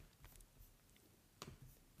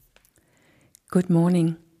Good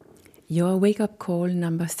morning. Your wake-up call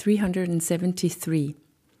number 373.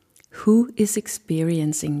 Who is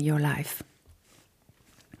experiencing your life?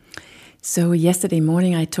 So yesterday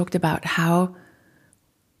morning I talked about how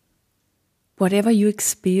whatever you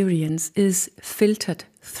experience is filtered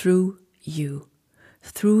through you,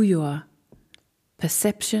 through your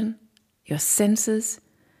perception, your senses,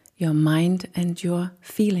 your mind and your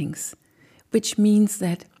feelings, which means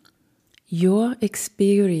that your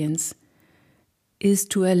experience is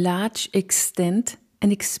to a large extent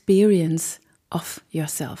an experience of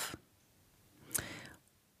yourself.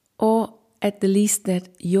 Or at the least that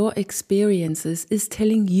your experiences is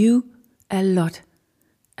telling you a lot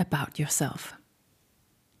about yourself.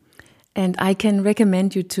 And I can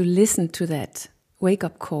recommend you to listen to that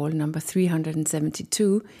wake-up call number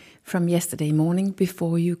 372 from yesterday morning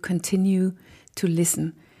before you continue to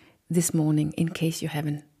listen this morning in case you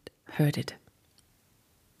haven't heard it.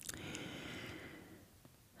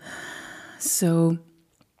 So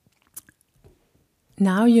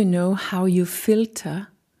now you know how you filter,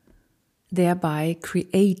 thereby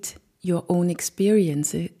create your own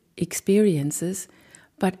experiences,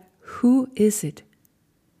 but who is it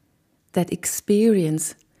that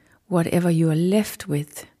experience whatever you are left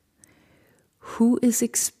with? Who is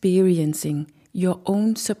experiencing your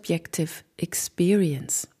own subjective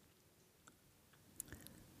experience?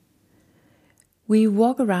 We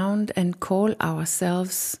walk around and call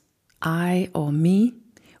ourselves I or me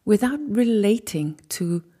without relating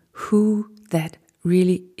to who that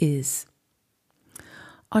really is.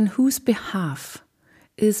 On whose behalf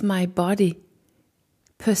is my body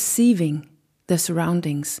perceiving the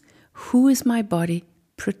surroundings? Who is my body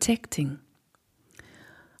protecting?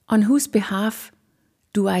 On whose behalf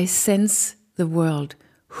do I sense the world?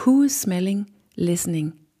 Who is smelling,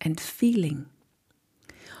 listening, and feeling?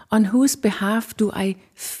 On whose behalf do I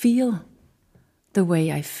feel the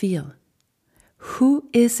way I feel? Who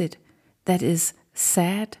is it that is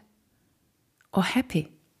sad or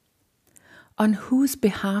happy? On whose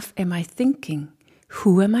behalf am I thinking?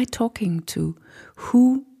 Who am I talking to?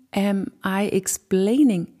 Who am I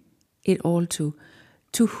explaining it all to?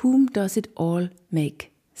 To whom does it all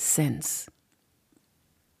make sense?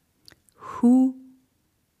 Who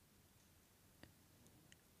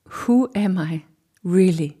am I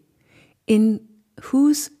really? In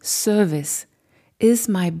whose service is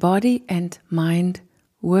my body and mind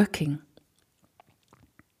working?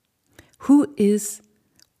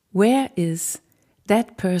 Where is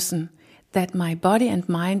that person that my body and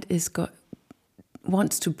mind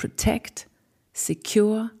wants to protect,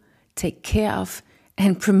 secure, take care of,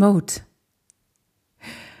 and promote?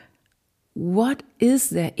 What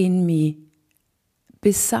is there in me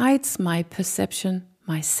besides my perception,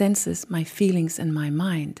 my senses, my feelings, and my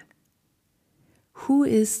mind? Who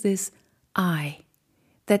is this I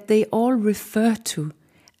that they all refer to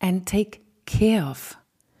and take care of?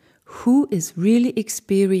 Who is really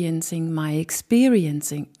experiencing my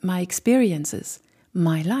experiences,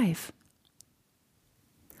 my life?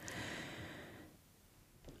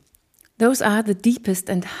 Those are the deepest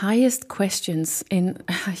and highest questions in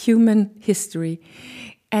human history,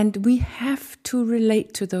 and we have to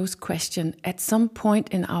relate to those questions at some point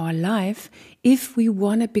in our life if we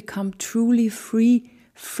want to become truly free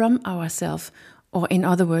from ourselves, or in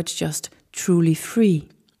other words, just truly free.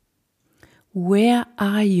 Where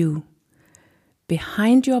are you?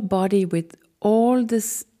 Behind your body with all the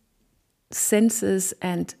senses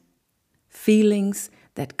and feelings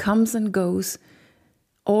that comes and goes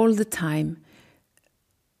all the time.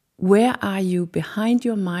 Where are you behind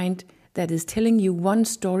your mind that is telling you one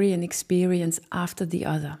story and experience after the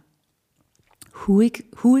other?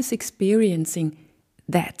 Who is experiencing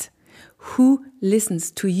that? Who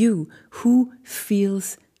listens to you? Who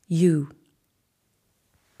feels you?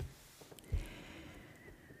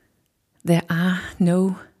 There are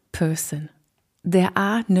no person. There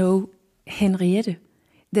are no Henriette.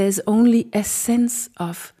 There's only a sense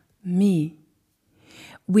of me.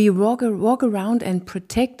 We walk around and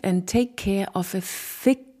protect and take care of a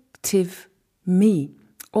fictive me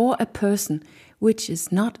or a person which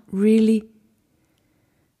is not really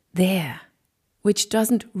there, which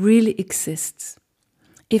doesn't really exist.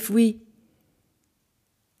 If we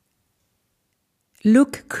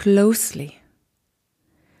look closely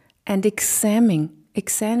and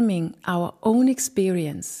examining our own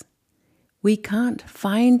experience, we can't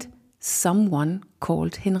find someone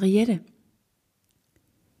called Henriette.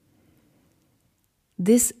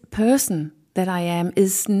 This person that I am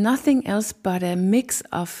is nothing else but a mix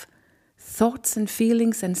of thoughts and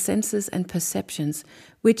feelings and senses and perceptions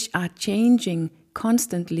which are changing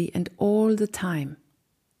constantly and all the time.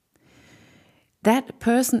 that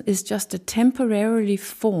person is just a temporary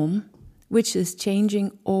form which is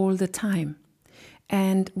changing all the time,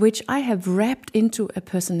 and which I have wrapped into a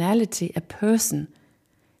personality, a person,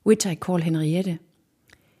 which I call Henriette,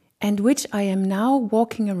 and which I am now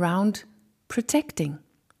walking around protecting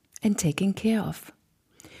and taking care of.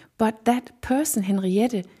 But that person,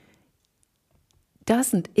 Henriette,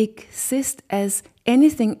 doesn't exist as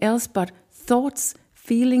anything else but thoughts,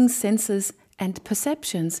 feelings, senses, and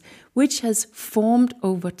perceptions, which has formed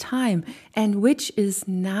over time and which is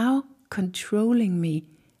now controlling me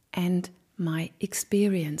and my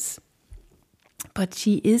experience. But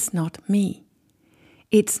she is not me.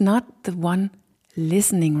 It's not the one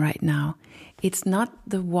listening right now. It's not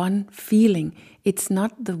the one feeling. It's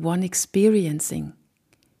not the one experiencing.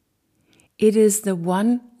 It is the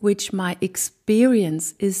one which my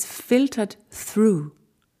experience is filtered through.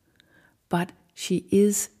 But she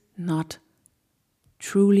is not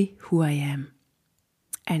truly who I am.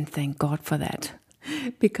 And thank God for that.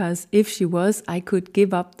 Because if she was, I could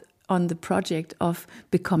give up on the project of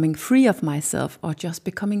becoming free of myself or just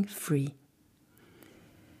becoming free.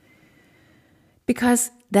 Because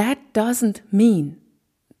that doesn't mean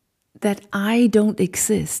that I don't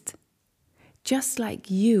exist. Just like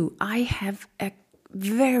you, I have a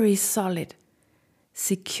very solid,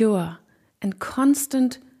 secure, and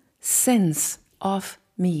constant sense of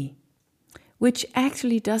me, which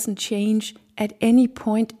actually doesn't change at any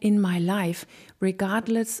point in my life,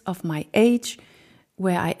 regardless of my age,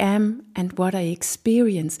 where I am, and what I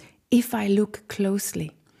experience, if I look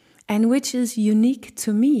closely, and which is unique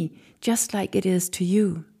to me, just like it is to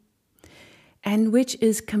you, and which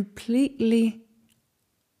is completely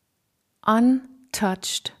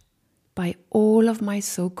untouched by all of my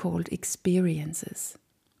so-called experiences,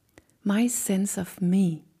 my sense of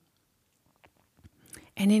me.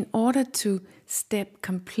 And in order to step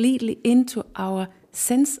completely into our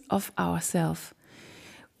sense of ourself,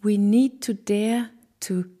 we need to dare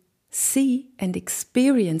to see and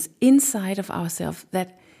experience inside of ourselves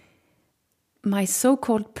that my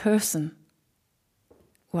so-called person,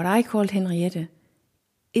 what I call Henriette,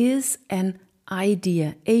 is an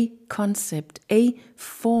idea, a concept, a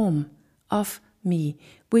form of me,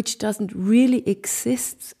 which doesn't really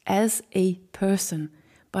exist as a person,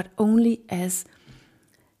 but only as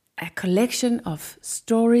a collection of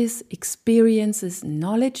stories, experiences,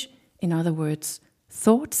 knowledge, in other words,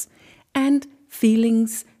 thoughts, and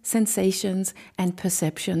feelings, sensations, and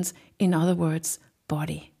perceptions, in other words,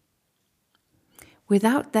 body.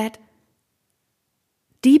 Without that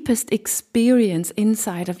deepest experience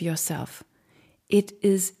inside of yourself, it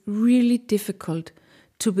is really difficult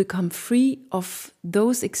to become free of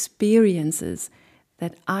those experiences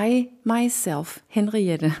that I, myself,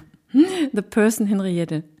 Henriette, the person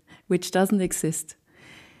Henriette, which doesn't exist,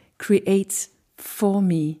 creates for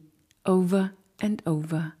me over and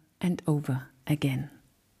over and over again.